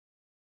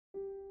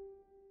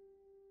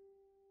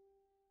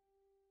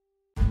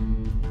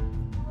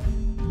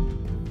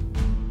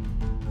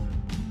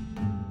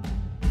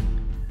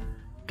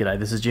G'day,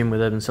 this is Jim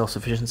with Urban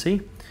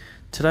Self-Sufficiency.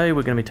 Today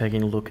we're going to be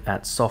taking a look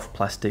at soft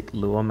plastic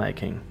lure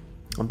making.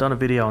 I've done a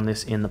video on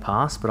this in the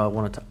past, but I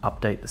wanted to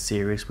update the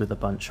series with a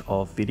bunch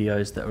of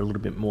videos that are a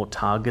little bit more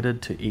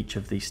targeted to each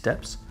of these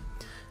steps.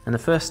 And the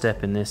first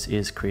step in this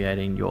is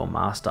creating your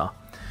master.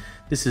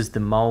 This is the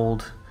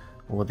mold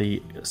or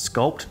the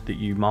sculpt that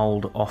you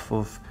mold off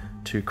of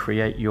to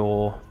create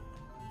your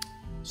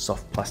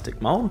soft plastic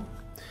mold.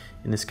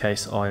 In this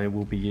case I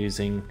will be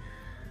using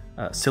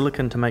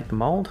silicone to make the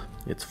mold.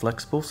 It's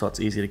flexible, so it's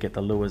easy to get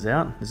the lures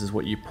out. This is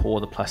what you pour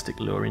the plastic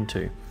lure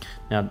into.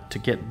 Now to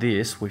get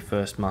this, we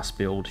first must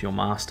build your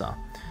master.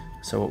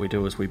 So what we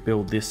do is we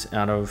build this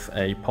out of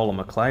a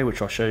polymer clay,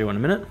 which I'll show you in a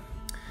minute.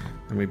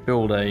 And we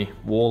build a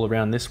wall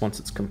around this once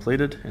it's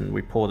completed, and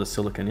we pour the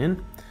silicone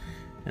in.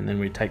 And then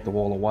we take the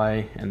wall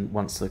away, and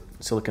once the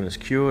silicone is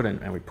cured,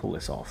 and we pull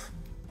this off.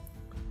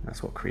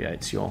 That's what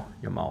creates your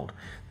mold.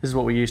 This is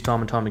what we use time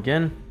and time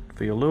again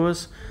for your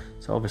lures.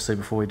 So obviously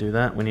before we do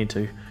that, we need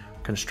to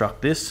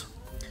construct this.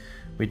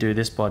 We do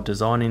this by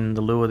designing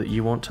the lure that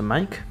you want to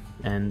make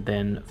and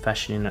then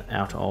fashioning it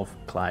out of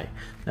clay.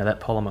 Now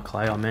that polymer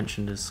clay I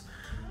mentioned is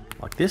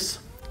like this.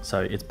 So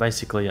it's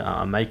basically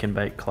a make and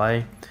bake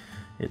clay.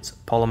 It's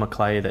polymer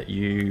clay that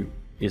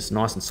is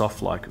nice and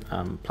soft like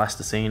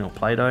plasticine or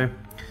Play-Doh,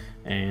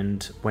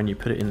 and when you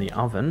put it in the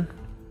oven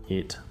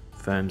it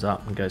firms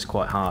up and goes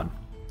quite hard.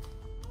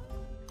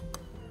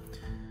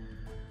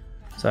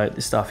 So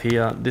this stuff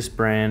here, this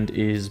brand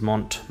is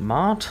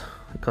Montmart.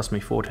 It cost me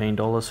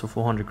 $14 for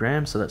 400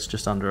 grams, so that's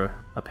just under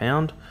a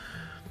pound.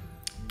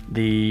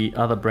 The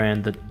other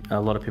brand that a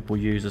lot of people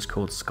use is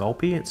called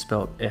Sculpey. It's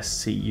spelled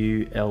S-C-U-L-P-E-Y.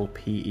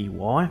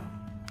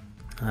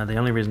 The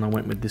only reason I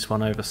went with this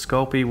one over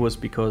Sculpey was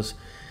because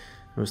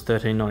it was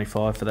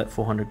 $13.95 for that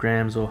 400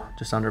 grams, or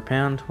just under a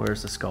pound,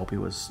 whereas the Sculpey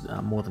was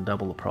more than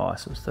double the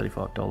price. It was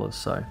 $35,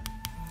 so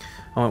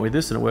I went with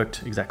this and it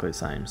worked exactly the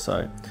same.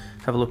 So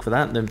have a look for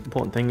that. The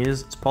important thing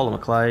is it's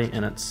polymer clay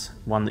and it's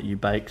one that you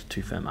baked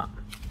to firm up.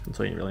 That's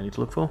all you really need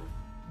to look for.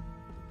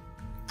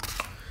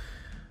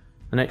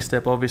 The next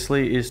step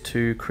obviously is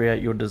to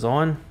create your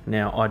design.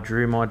 Now I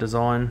drew my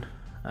design,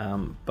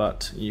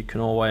 but you can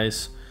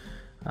always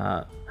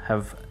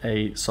have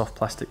a soft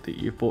plastic that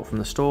you've bought from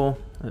the store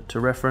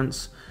to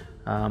reference.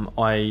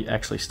 I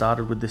actually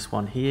started with this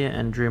one here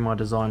and drew my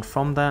design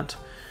from that.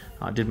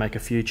 I did make a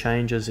few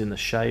changes in the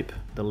shape,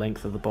 the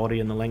length of the body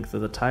and the length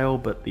of the tail,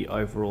 but the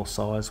overall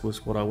size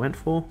was what I went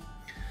for.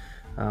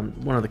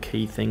 One of the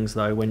key things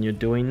though when you're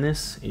doing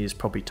this is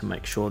probably to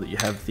make sure that you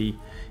have the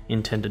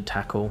intended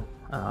tackle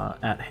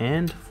at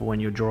hand for when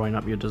you're drawing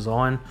up your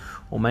design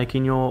or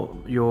making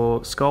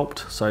your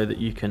sculpt, so that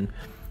you can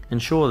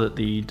ensure that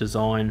the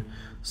design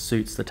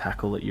suits the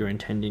tackle that you're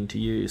intending to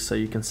use. So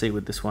you can see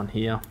with this one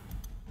here,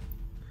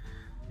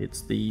 it's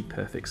the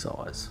perfect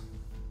size.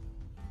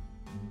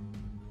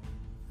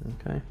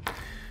 Okay,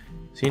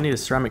 so you need a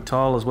ceramic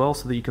tile as well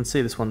so that you can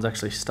see this one's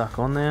actually stuck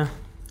on there.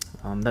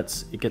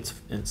 It's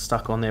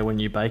stuck on there when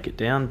you bake it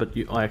down, but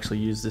I actually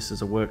use this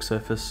as a work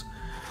surface,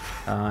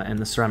 and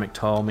the ceramic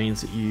tile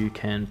means that you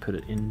can put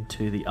it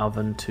into the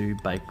oven to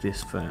bake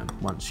this firm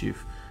once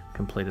you've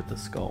completed the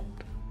sculpt.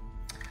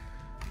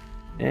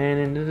 And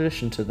in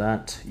addition to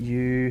that,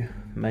 you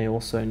may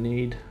also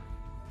need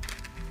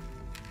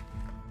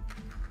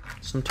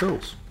some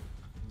tools.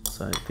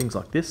 So things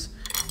like this.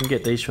 You can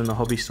get these from the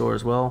hobby store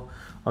as well.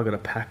 I got a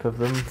pack of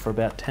them for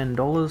about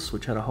 $10,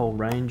 which had a whole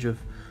range of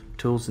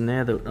tools in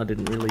there that I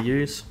didn't really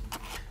use.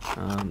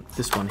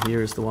 This one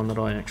here is the one that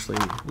I actually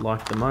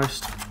like the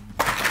most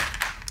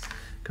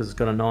because it's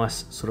got a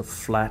nice sort of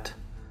flat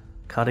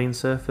cutting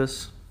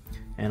surface,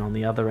 and on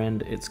the other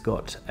end it's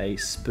got a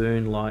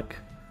spoon-like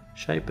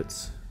shape.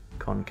 It's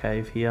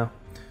concave here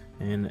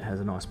and it has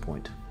a nice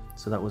point.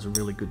 So that was a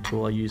really good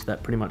tool. I used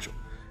that pretty much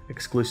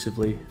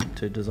exclusively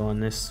to design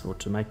this or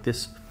to make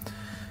this.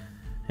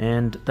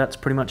 And that's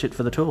pretty much it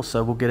for the tools,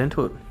 so we'll get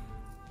into it.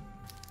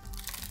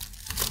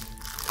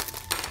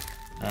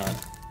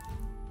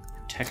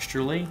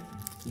 Texturally,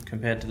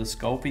 compared to the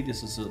Sculpey,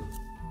 this is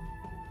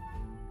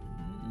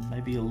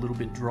maybe a little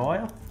bit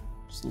drier,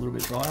 just a little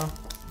bit drier.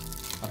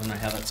 I don't know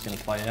how that's going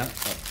to play out,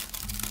 but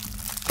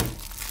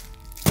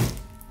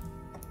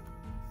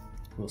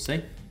we'll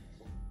see.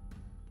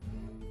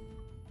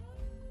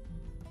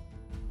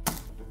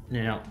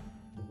 Now,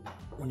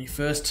 when you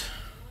first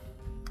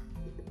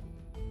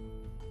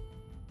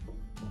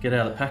get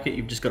out of the packet,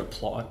 you've just got to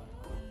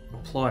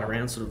apply it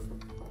around, sort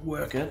of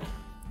work it.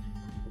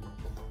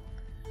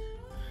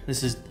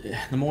 This is,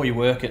 the more you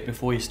work it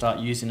before you start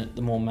using it,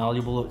 the more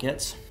malleable it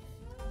gets.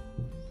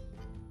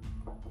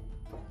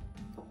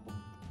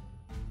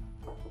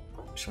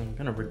 Actually, I'm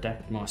going to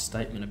redact my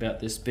statement about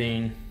this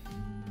being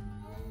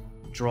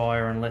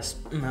drier and less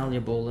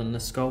malleable than the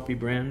Sculpey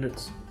brand.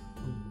 It's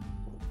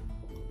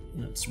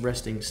in its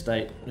resting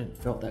state, it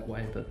felt that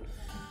way, but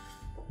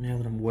now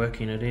that I'm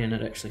working it in,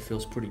 it actually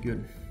feels pretty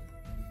good.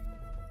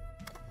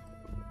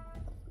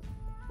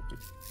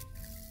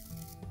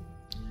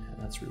 Yeah,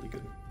 that's really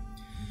good.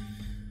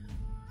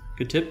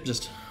 Good tip,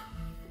 just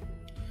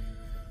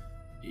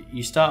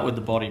you start with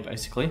the body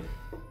basically.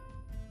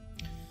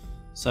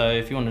 So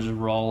if you want to just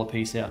roll a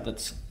piece out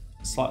that's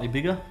slightly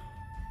bigger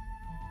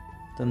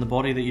than the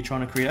body that you're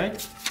trying to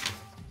create,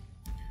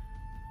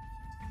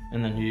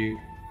 and then you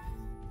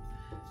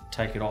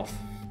take it off.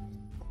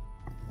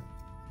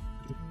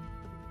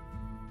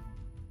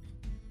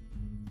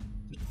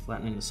 Just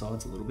flattening the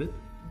sides a little bit.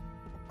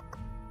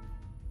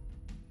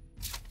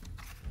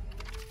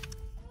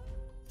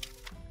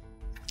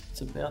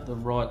 It's about the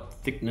right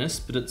thickness,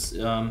 but it's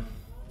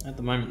at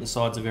the moment the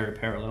sides are very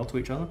parallel to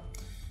each other.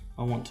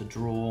 I want to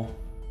draw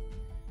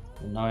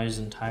the nose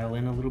and tail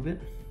in a little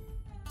bit.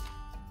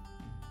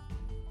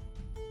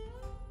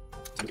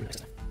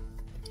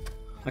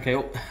 Okay,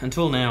 well,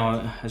 until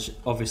now,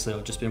 obviously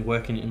I've just been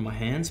working it in my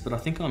hands, but I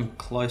think I'm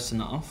close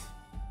enough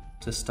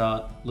to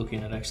start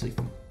looking at actually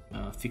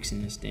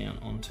fixing this down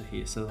onto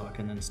here so that I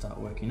can then start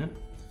working it.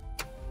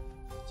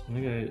 So I'm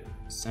gonna go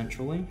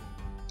centrally,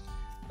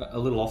 a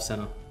little off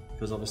center,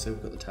 because obviously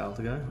we've got the tail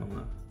to go. I'm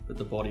gonna put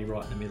the body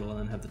right in the middle and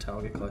then have the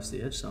tail get close to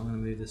the edge. So I'm gonna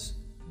move this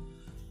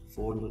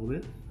forward a little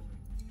bit.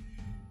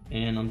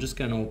 And I'm just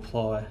going to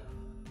apply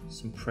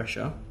some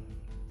pressure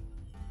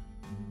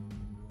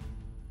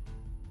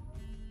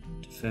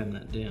to firm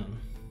that down.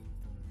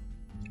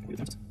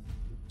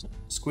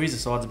 Squeeze the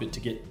sides a bit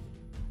to get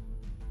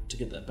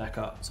that back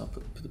up. So I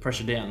put the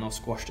pressure down and I've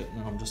squashed it,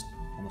 and then I'm just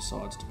on the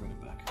sides to bring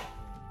it back.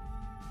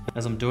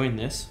 As I'm doing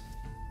this,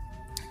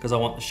 because I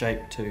want the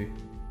shape to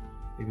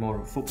be more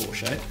of a football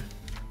shape,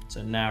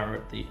 so narrow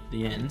at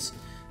the ends,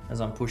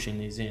 as I'm pushing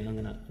these in, I'm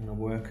gonna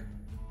work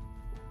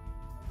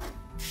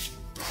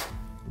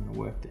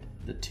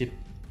the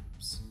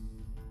tips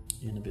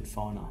in a bit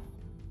finer.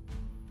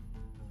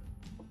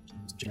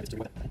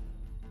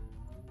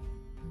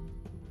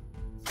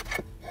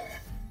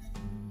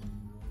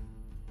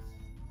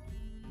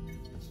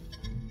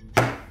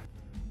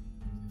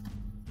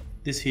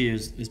 This here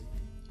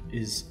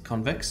is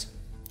convex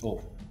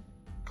or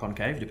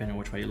concave, depending on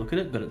which way you look at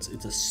it, but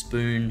it's a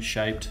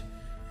spoon-shaped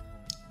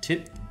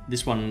tip.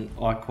 This one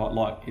I quite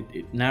like.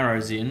 It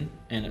narrows in,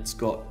 and it's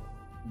got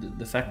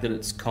the fact that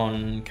it's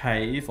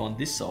concave on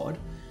this side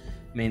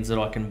means that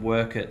I can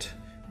work it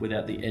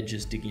without the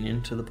edges digging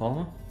into the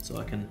polymer. So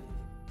I can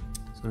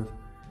sort of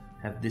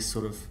have this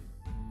sort of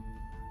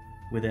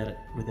without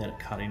it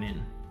cutting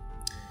in.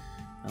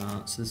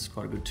 So this is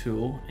quite a good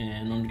tool,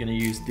 and I'm going to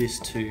use this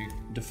to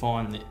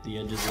define the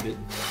edges a bit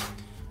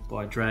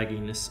by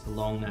dragging this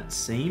along that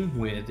seam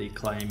where the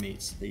clay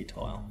meets the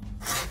tile.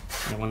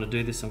 And when I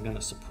do this, I'm going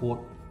to support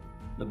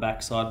the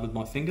back side with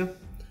my finger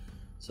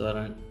so I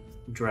don't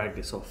drag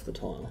this off the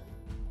tile.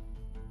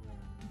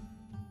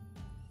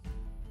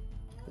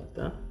 Like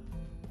that.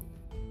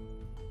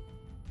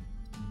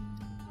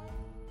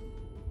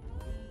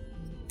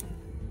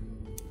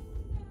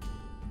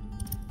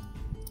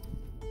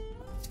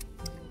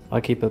 I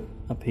keep a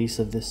piece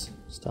of this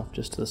stuff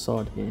just to the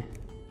side here.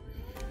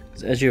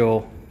 As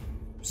you're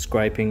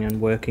scraping and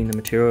working the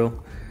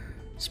material,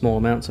 small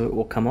amounts of it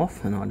will come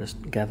off, and I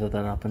just gather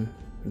that up and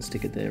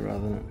stick it there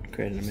rather than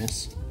creating a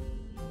mess.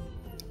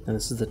 And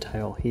this is the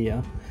tail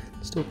here.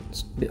 It's a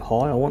bit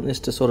high. I want this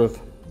to sort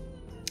of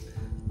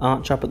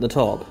arch up at the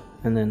top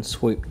and then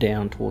swoop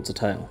down towards the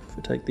tail. If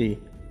we take the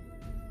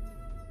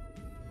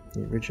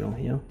original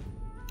here,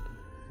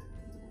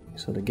 you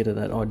sort of get at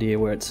that idea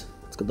where it's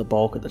got the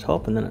bulk at the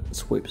top and then it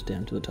swoops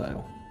down to the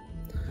tail.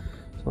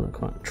 So I'm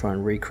going to try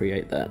and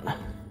recreate that.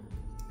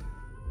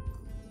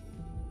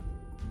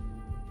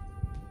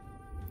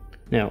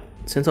 Now,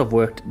 since I've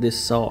worked this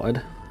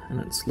side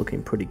and it's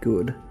looking pretty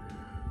good,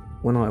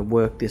 when I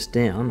work this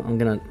down, I'm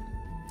going to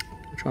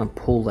try and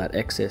pull that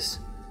excess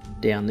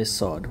down this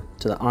side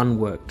to the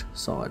unworked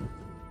side.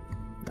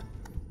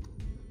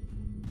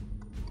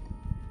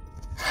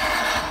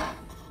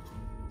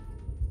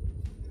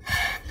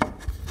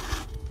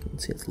 You can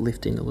see it's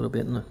lifting a little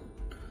bit in the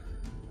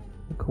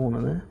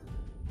corner there.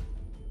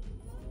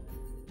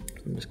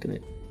 I'm just going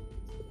to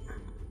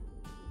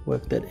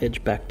work that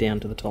edge back down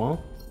to the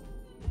tile.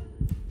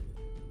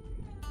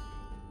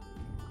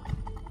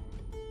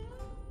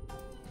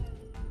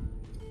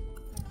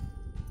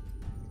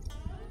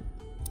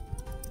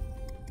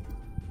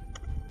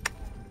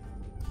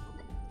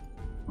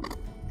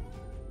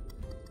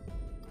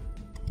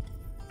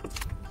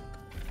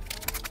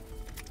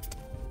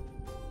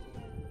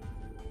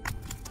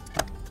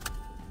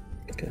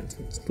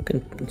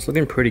 It's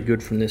looking pretty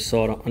good from this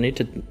side. I need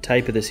to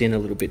taper this in a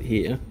little bit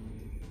here.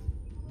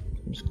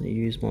 I'm just going to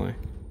use my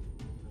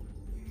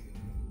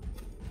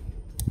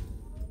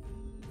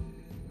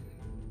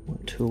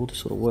tool to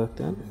sort of work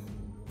that,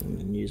 and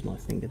then use my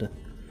finger to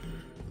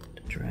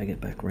drag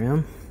it back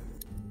around.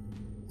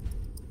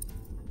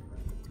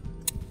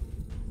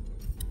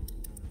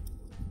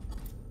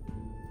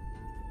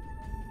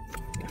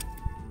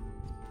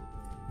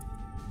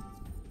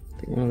 I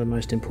think one of the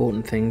most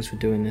important things for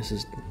doing this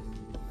is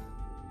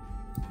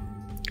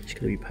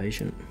to be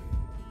patient.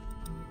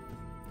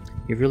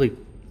 You've really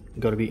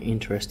got to be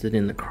interested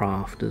in the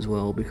craft as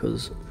well,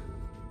 because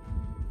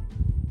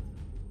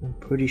I'm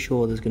pretty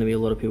sure there's going to be a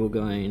lot of people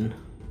going,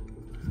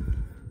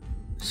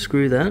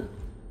 screw that,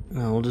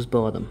 I'll just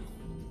buy them.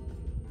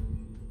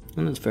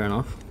 And that's fair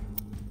enough.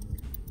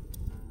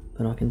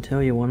 But I can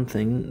tell you one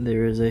thing,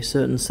 there is a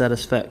certain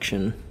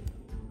satisfaction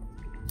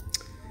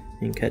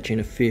in catching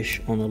a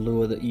fish on a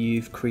lure that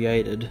you've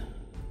created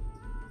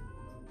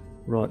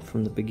right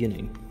from the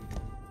beginning.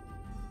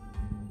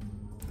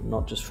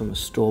 Not just from a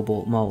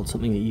store-bought mould,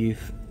 something that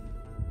you've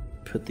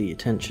put the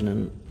attention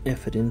and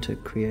effort into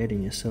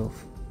creating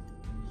yourself.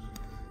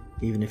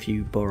 Even if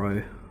you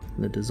borrow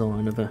the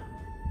design of a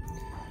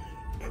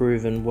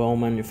proven,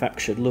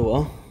 well-manufactured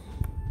lure,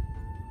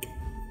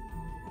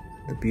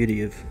 the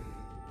beauty of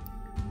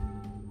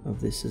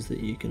this is that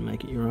you can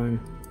make it your own.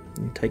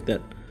 You take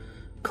that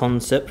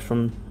concept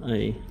from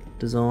a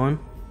design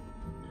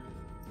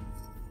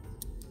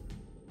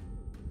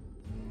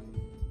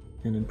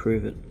and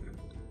improve it,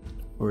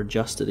 or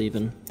adjust it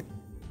even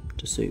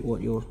to suit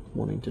what you're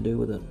wanting to do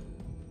with it.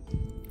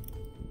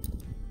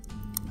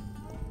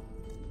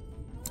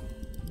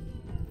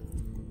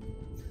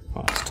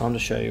 Alright, it's time to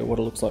show you what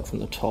it looks like from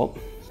the top.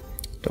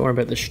 Don't worry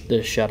about the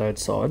shadowed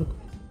side.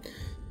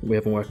 We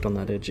haven't worked on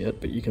that edge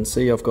yet, but you can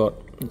see I've got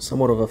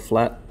somewhat of a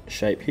flat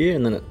shape here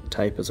and then it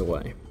tapers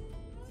away.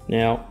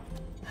 Now,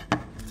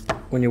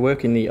 when you're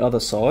working the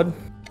other side,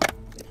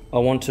 I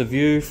want to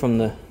view from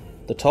the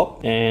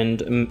top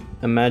and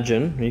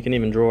imagine, you can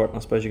even draw it, I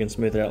suppose you can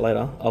smooth it out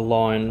later, a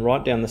line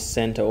right down the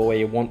center, or where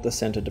you want the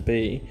center to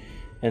be,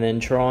 and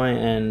then try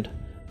and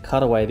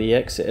cut away the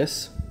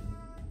excess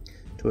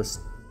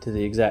to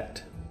the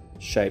exact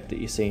shape that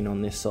you're seeing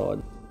on this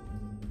side.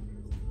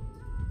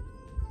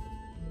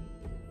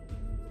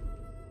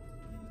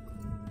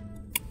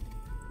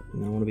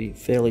 And I want to be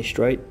fairly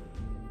straight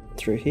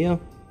through here.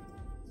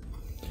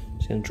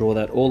 Just going to draw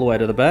that all the way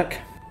to the back,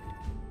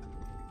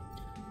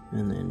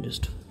 and then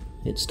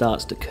it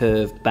starts to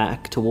curve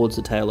back towards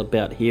the tail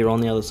about here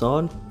on the other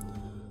side.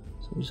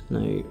 So I'm just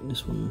going to,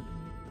 this one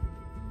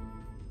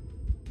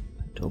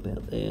to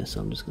about there,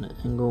 so I'm just going to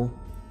angle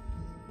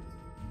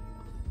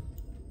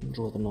and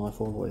draw the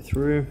knife all the way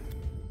through,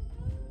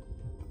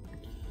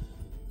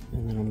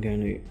 and then I'm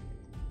going to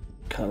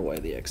cut away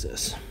the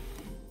excess.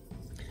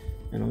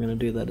 And I'm going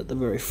to do that at the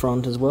very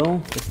front as well.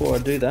 Before I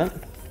do that,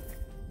 I'm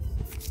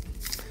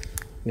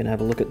going to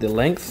have a look at the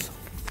length.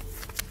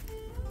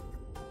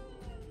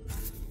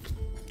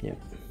 Yep,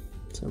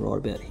 so right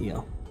about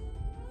here.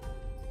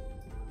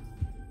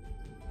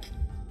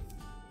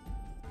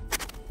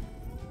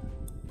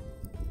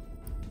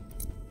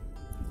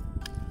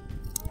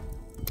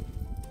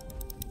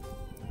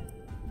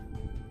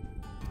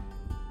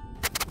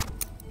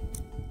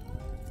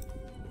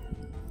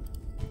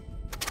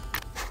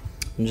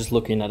 I'm just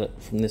looking at it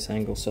from this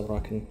angle so that I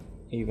can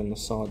even the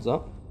sides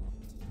up.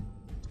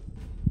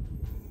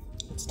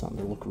 It's starting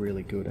to look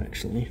really good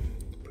actually.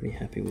 Pretty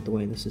happy with the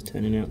way this is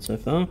turning out so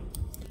far.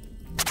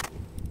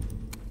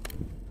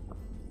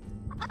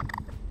 I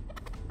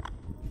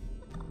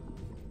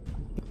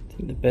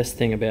think the best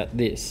thing about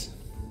this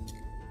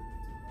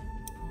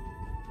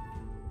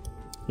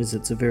is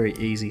it's a very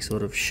easy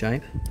sort of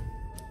shape.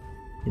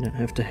 You don't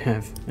have to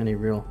have any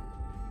real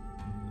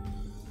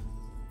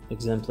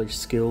exemplary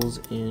skills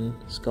in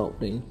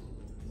sculpting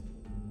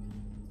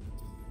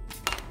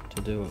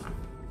to do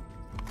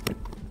it.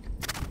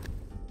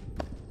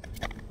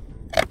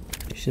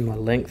 Using my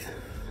length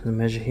as a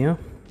measure here.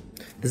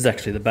 This is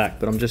actually the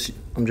back, but I'm just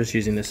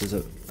using this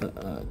as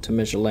to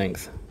measure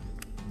length.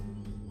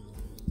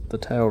 The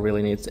tail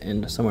really needs to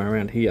end somewhere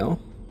around here.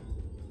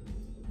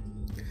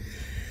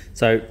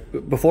 So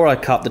before I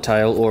cut the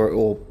tail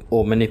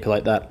or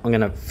manipulate that, I'm going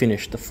to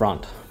finish the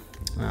front.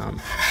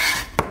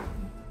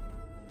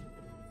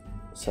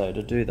 So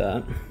to do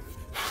that,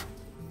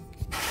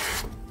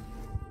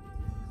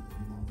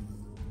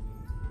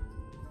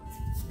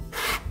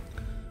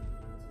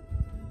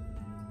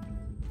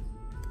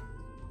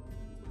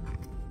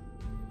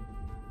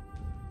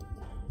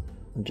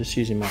 I'm just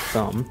using my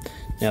thumb.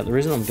 Now the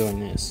reason I'm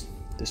doing this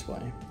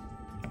way,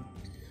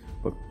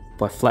 but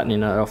by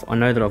flattening it off, I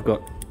know that I've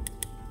got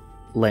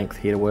length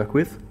here to work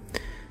with,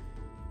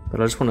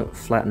 but I just want to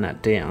flatten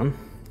that down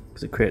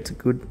because it creates a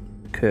good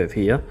curve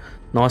here,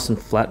 nice and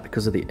flat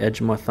because of the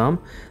edge of my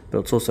thumb, but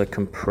it's also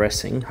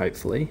compressing,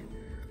 hopefully,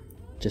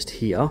 just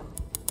here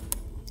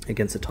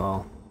against the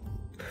tile.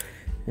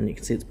 And you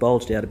can see it's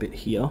bulged out a bit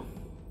here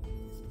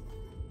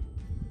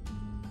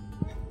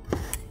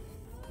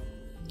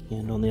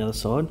and on the other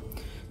side.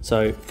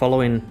 So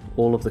following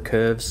all of the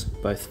curves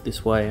both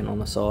this way and on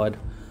the side,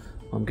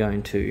 I'm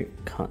going to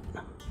cut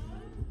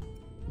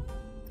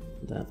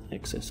that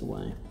excess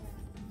away.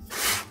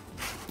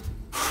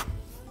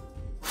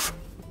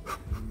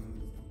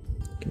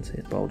 You can see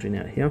it bulging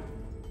out here.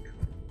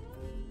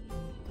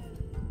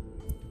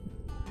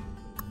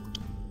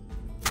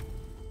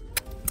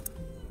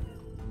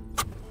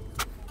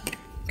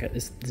 Okay,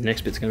 this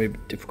next bit's going to be a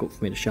bit difficult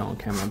for me to show on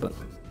camera, but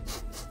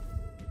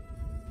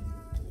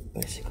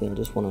basically I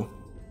just want to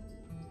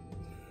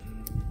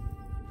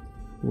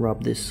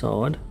rub this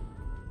side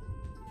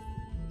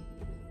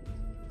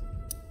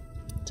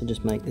to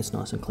just make this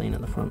nice and clean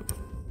at the front.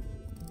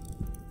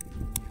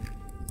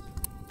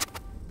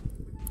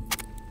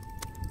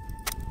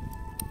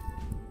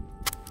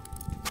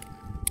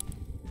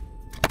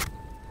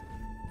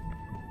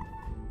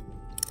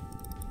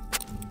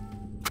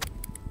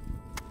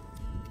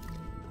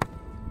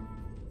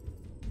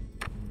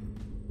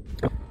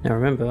 Now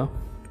remember,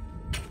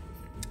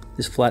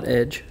 this flat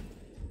edge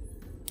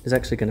is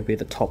actually going to be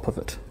the top of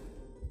it.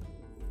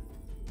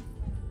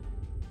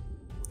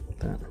 Like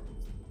that.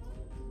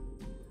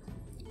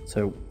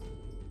 So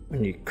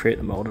when you create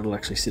the mold, it'll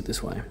actually sit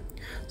this way.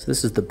 So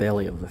this is the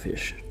belly of the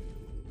fish.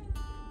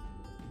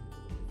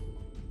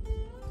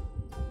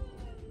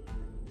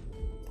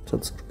 So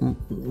it's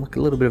like a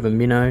little bit of a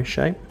minnow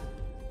shape.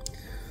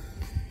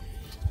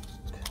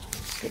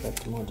 Let's go back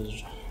to my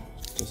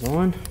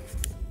design.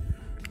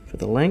 For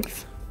the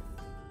length,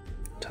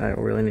 tail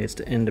really needs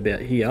to end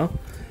about here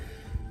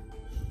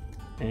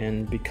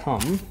and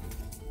become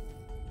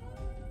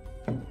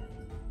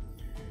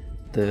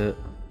the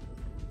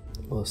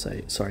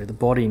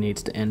body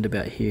needs to end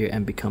about here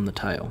and become the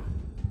tail.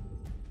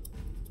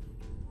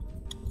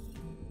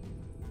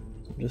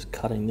 So I'm just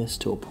cutting this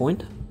to a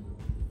point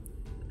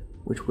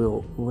which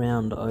will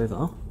round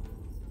over.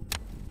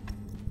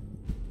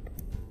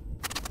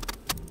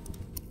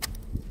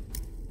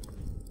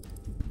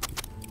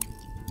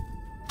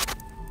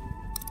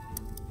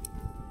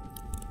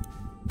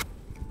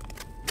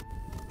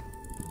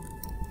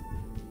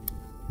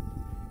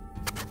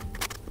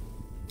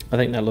 I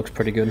think that looks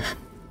pretty good.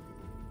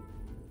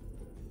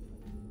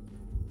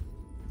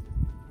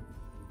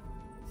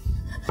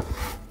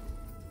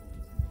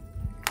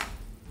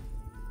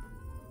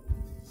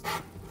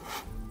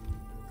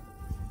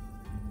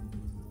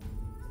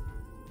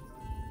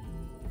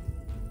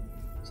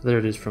 So there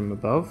it is from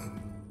above.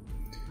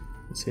 You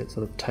can see it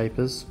sort of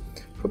tapers.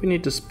 Probably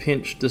need to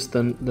pinch just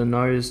the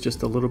nose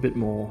just a little bit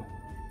more,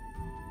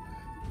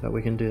 but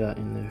we can do that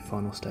in the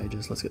final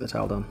stages. Let's get the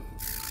tail done.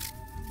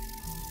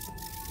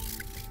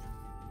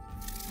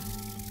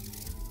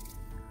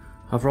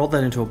 I've rolled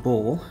that into a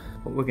ball.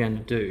 What we're going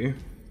to do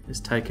is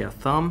take our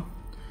thumb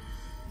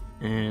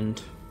and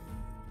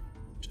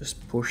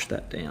just push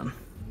that down.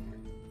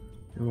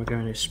 And we're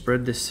going to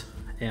spread this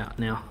out.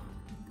 Now,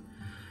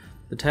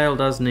 the tail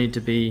does need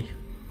to be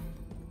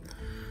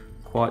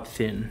quite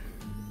thin,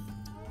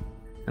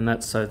 and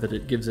that's so that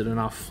it gives it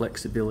enough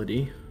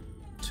flexibility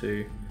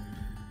to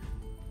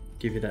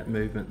give you that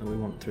movement that we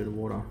want through the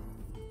water.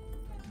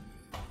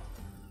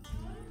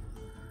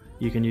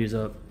 You can use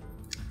a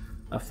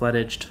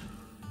flat-edged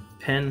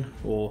pen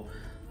or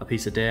a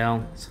piece of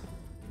dowel.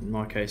 In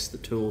my case, the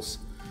tools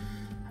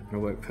happen to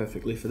work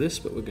perfectly for this,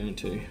 but we're going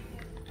to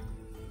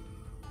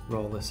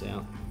roll this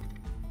out.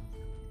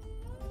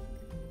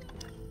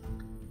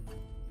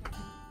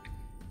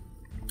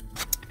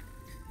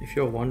 If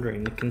you're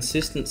wondering, the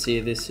consistency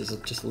of this is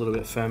just a little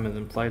bit firmer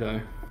than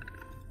Play-Doh.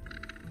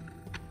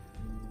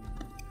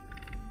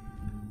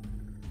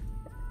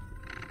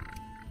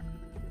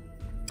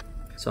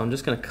 So I'm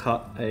just going to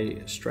cut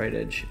a straight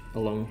edge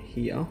along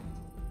here.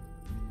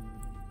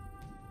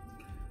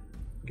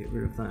 Get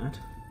rid of that.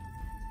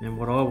 And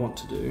what I want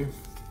to do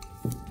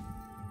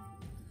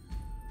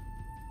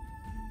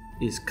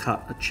is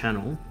cut a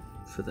channel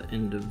for the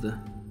end of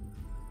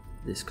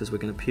this, because we're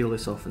going to peel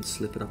this off and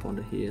slip it up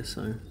onto here.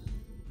 So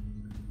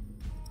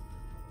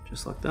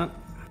just like that,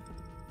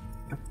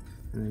 and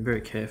then very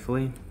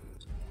carefully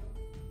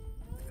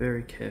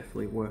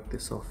work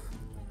this off.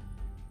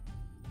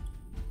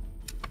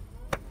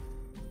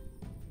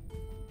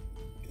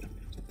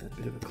 Get that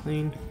bit of a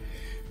clean.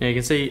 Now you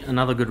can see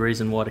another good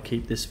reason why to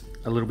keep this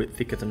a little bit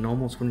thicker than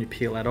normal is when you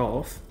peel that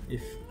off,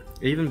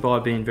 even by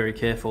being very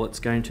careful, it's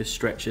going to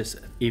stretch this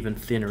even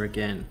thinner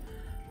again.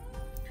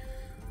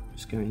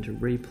 Just going to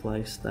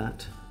replace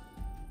that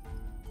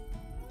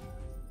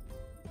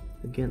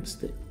against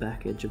the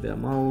back edge of our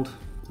mould.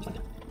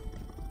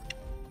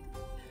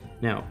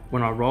 Now,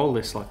 when I roll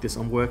this like this,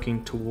 I'm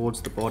working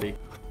towards the body.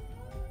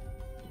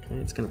 Okay,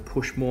 it's going to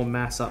push more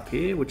mass up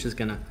here, which is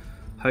going to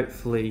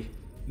hopefully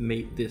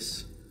meet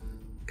this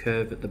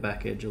curve at the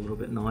back edge a little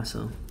bit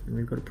nicer. And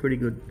we've got a pretty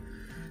good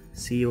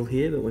seal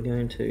here, but we're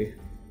going to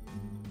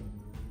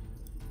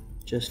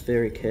just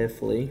very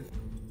carefully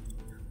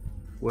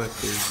work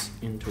these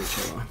into each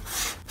other.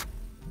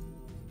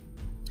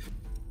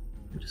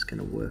 I'm just going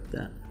to work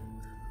that,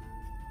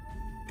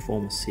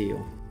 form a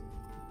seal.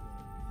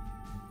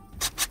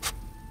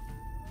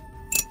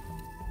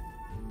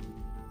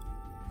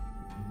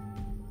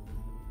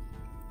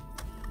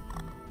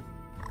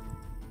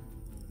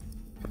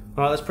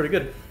 Alright, that's pretty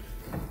good.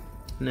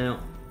 Now,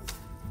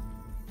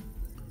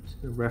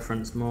 just going to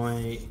reference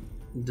my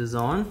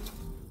design.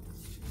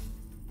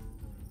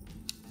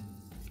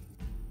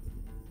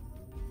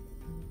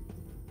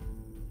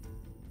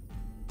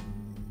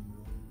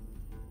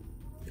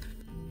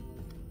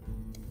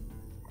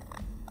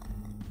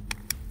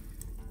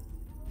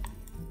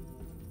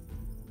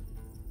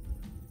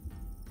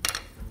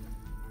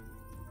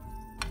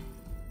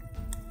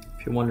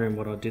 If you're wondering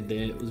what I did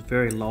there, it was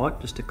very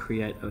light just to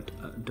create a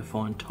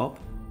defined top.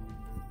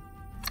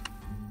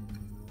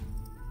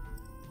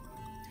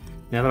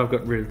 Now that I've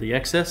got rid of the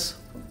excess,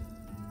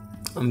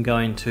 I'm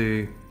going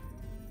to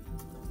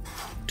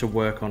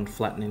work on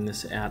flattening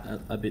this out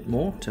a bit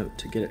more to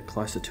get it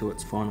closer to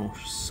its final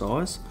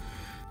size.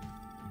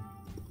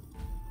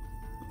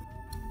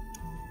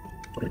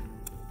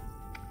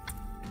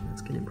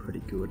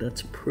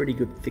 That's pretty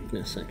good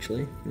thickness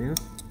actually now.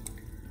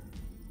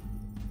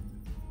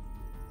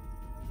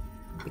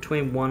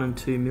 Between 1 and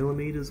 2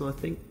 millimeters, I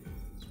think.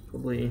 It's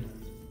probably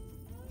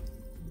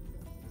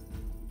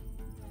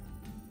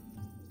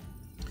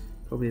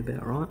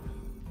about right.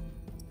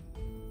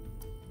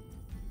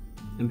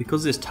 And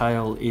because this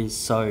tail is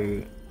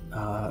so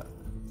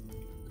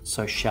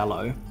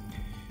shallow,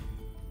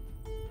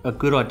 a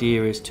good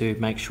idea is to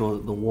make sure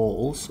that the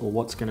walls, or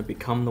what's going to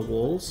become the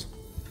walls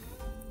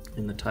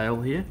in the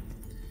tail here,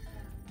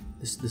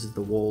 this is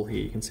the wall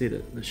here, you can see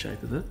the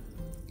shape of it.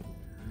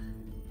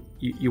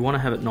 You want to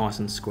have it nice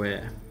and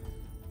square,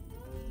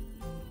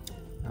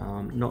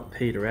 not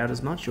peter out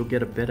as much. You'll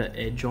get a better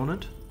edge on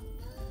it.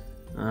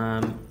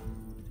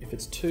 If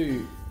it's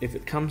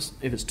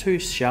too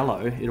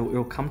shallow,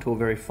 it'll come to a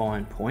very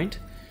fine point,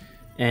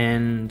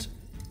 and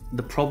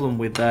the problem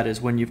with that is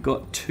when you've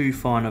got too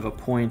fine of a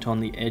point on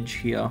the edge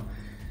here,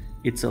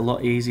 it's a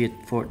lot easier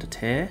for it to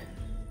tear.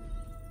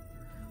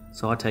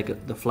 So I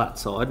take the flat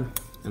side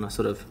and I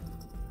sort of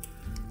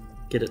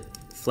get it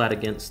flat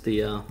against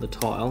the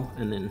tile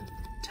and then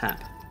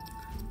tap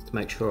to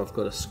make sure I've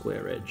got a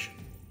square edge.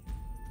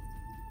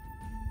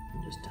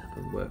 And just tap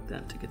and work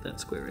that to get that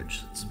square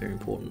edge. It's very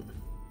important.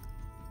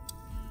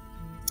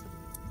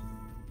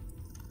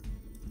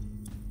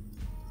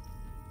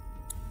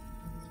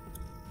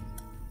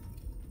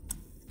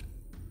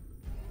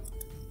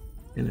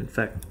 And in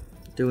fact,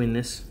 doing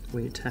this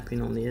where you're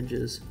tapping on the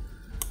edges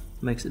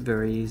makes it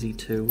very easy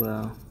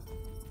to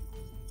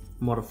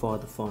modify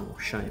the final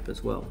shape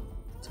as well.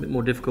 It's a bit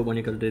more difficult when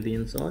you've got to do the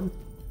inside,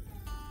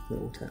 but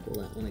we'll tackle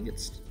that when it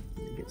gets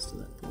to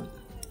that point.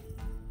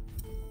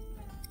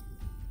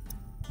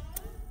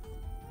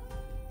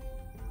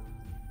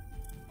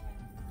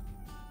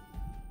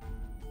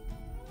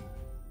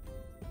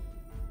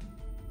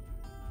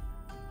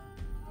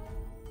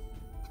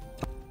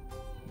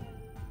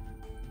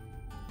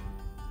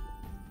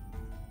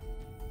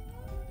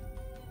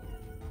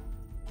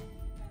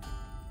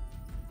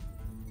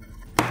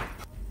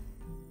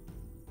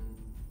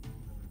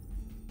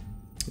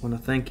 I want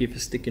to thank you for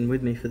sticking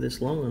with me for this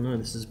long. I know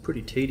this is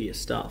pretty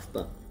tedious stuff,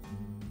 but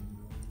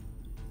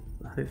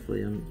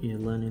hopefully you're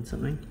learning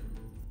something.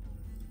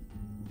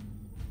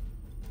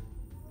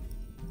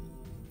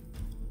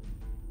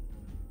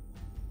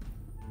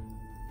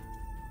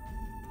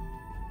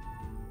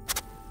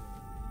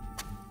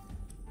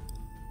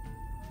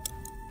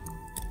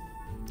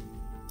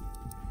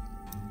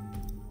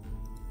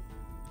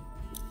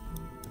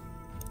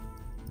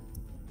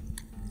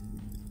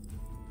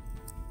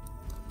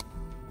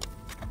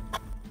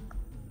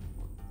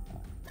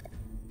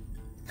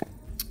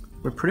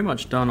 We're pretty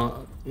much done.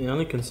 The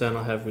only concern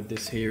I have with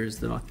this here is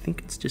that I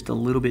think it's just a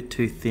little bit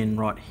too thin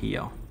right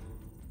here.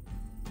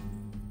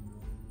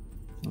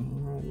 It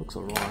looks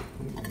alright.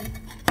 Look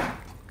at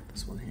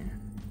this one here.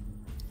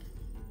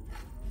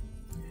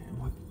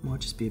 Yeah, it might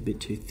just be a bit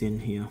too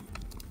thin here.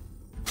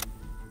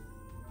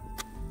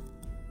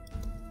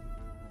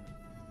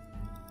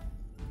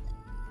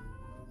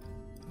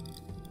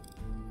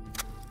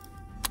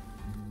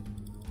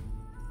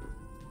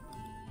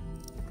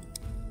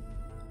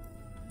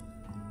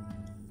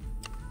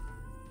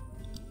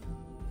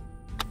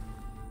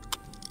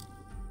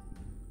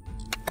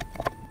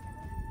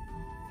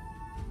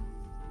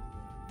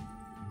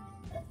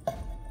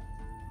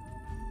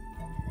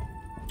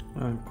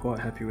 I'm quite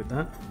happy with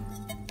that.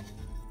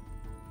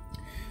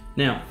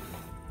 Now,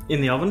 in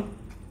the oven,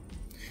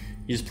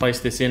 you just place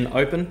this in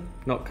open,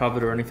 not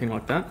covered or anything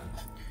like that.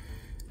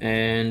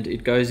 And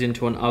it goes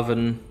into an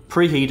oven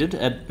preheated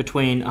at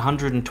between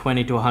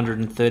 120 to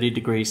 130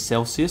 degrees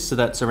Celsius. So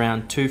that's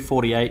around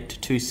 248 to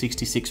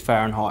 266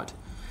 Fahrenheit.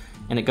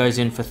 And it goes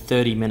in for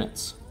 30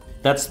 minutes.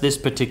 That's this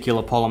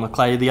particular polymer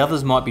clay. The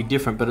others might be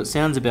different, but it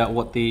sounds about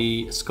what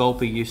the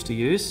sculptor used to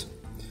use.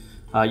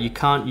 You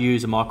can't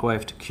use a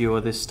microwave to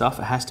cure this stuff.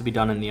 It has to be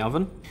done in the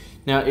oven.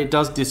 Now it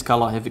does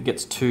discolor if it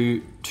gets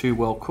too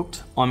well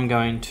cooked. I'm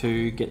going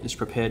to get this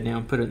prepared now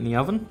and put it in the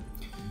oven,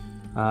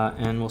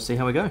 and we'll see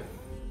how we go.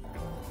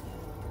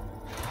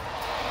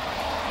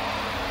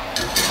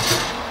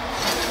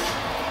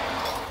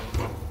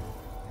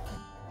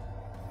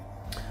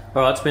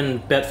 Alright, it's been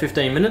about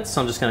 15 minutes,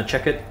 so I'm just going to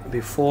check it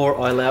before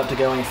I allow it to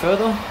go any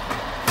further.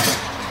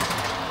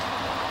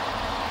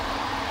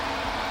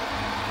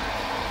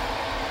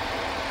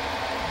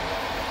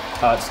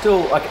 It's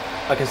still,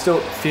 I can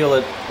still feel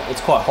it. It's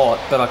quite hot,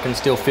 but I can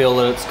still feel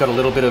that it's got a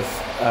little bit of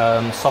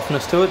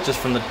softness to it just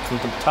from the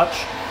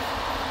touch,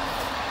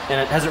 and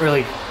it hasn't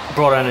really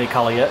brought out any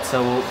colour yet.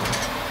 So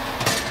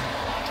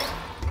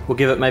we'll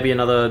give it maybe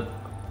another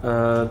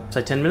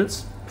say 10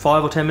 minutes,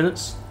 5 or 10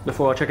 minutes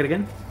before I check it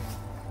again.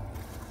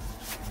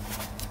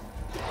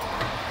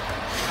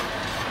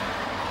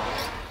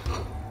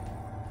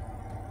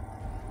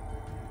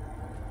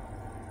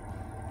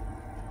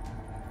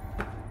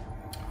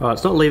 Alright,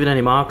 it's not leaving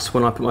any marks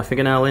when I put my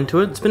fingernail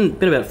into it. It's been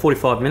about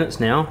 45 minutes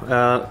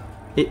now,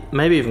 it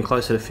maybe even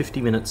closer to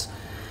 50 minutes.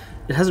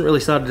 It hasn't really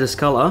started to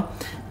discolour.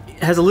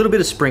 has a little bit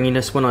of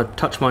springiness when I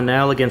touch my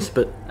nail against,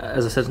 but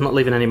as I said, it's not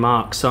leaving any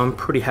marks, so I'm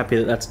pretty happy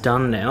that that's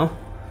done now.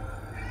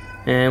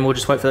 And we'll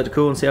just wait for that to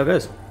cool and see how it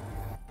goes.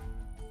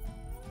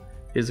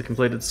 Here's the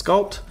completed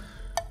sculpt.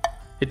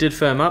 It did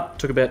firm up,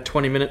 took about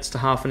 20 minutes to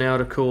half an hour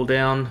to cool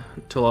down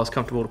until I was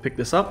comfortable to pick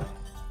this up.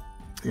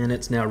 And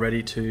it's now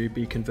ready to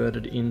be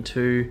converted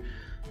into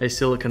a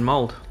silicone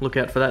mold. Look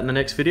out for that in the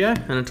next video,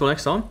 and until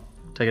next time,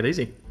 take it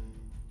easy.